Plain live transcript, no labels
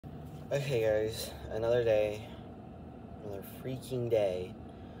Okay, guys, another day, another freaking day.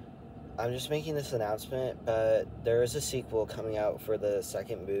 I'm just making this announcement, but there is a sequel coming out for the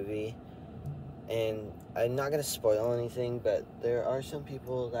second movie, and I'm not going to spoil anything, but there are some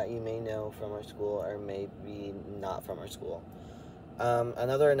people that you may know from our school, or maybe not from our school.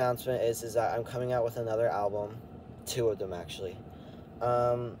 Another announcement is that I'm coming out with another album, 2 of them actually.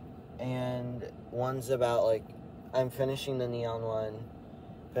 And one's about, like, I'm finishing the Neon one,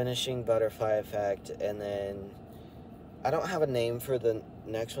 finishing Butterfly Effect, and then I don't have a name for the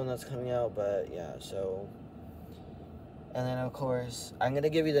next one that's coming out, but yeah, so. And then, of course, I'm going to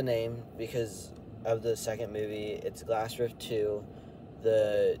give you the name because of the second movie. It's Glass Rift 2,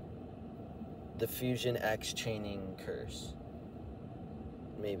 the Fusion X Chaining Curse.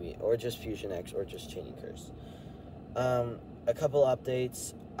 Maybe. Or just Fusion X, or just Chaining Curse. A couple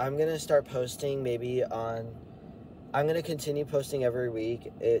updates. I'm going to start posting maybe on... I'm going to continue posting every week.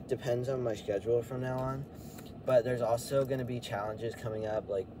 It depends on my schedule from now on. But there's also going to be challenges coming up,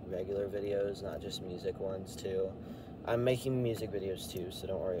 like regular videos, not just music ones, too. I'm making music videos, too, so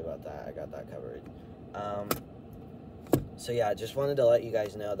don't worry about that. I got that covered. So, yeah, just wanted to let you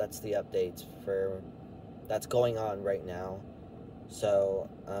guys know that's the updates that's going on right now. So,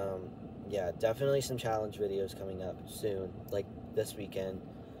 yeah, definitely some challenge videos coming up soon, like this weekend.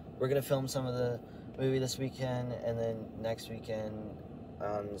 We're going to film some of the movie this weekend, and then next weekend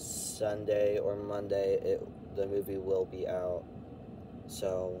on Sunday or Monday, the movie will be out.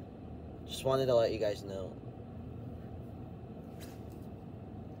 So, just wanted to let you guys know.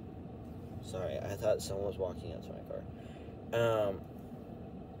 Sorry, I thought someone was walking out to my car.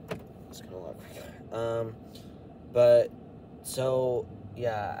 It's gonna lock my car. But, so,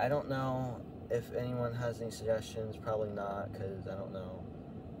 yeah, I don't know if anyone has any suggestions. Probably not, because I don't know.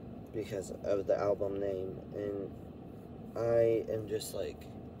 Because of the album name. And I am just like,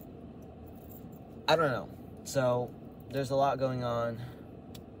 I don't know. So, there's a lot going on.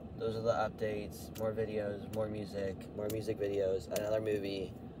 Those are the updates. More videos, more music videos, another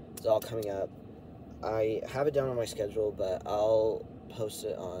movie. It's all coming up. I have it down on my schedule, but I'll post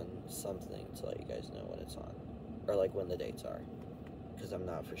it on something to let you guys know when it's on. Or, like, when the dates are. Because I'm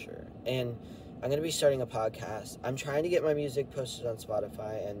not for sure. And I'm going to be starting a podcast. I'm trying to get my music posted on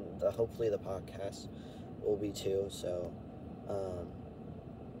Spotify, and hopefully the podcast will be too. So,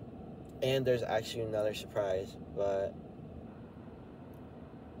 and there's actually another surprise, but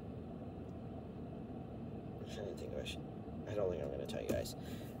I'm trying to think of I don't think I'm going to tell you guys.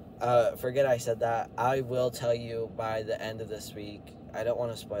 Forget I said that. I will tell you by the end of this week. I don't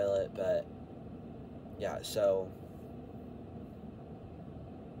want to spoil it, but yeah, so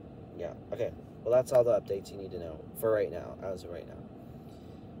yeah, okay. Well, that's all the updates you need to know for right now, as of right now.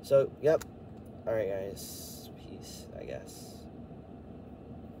 So, yep. Alright, guys. Peace, I guess.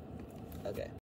 Okay.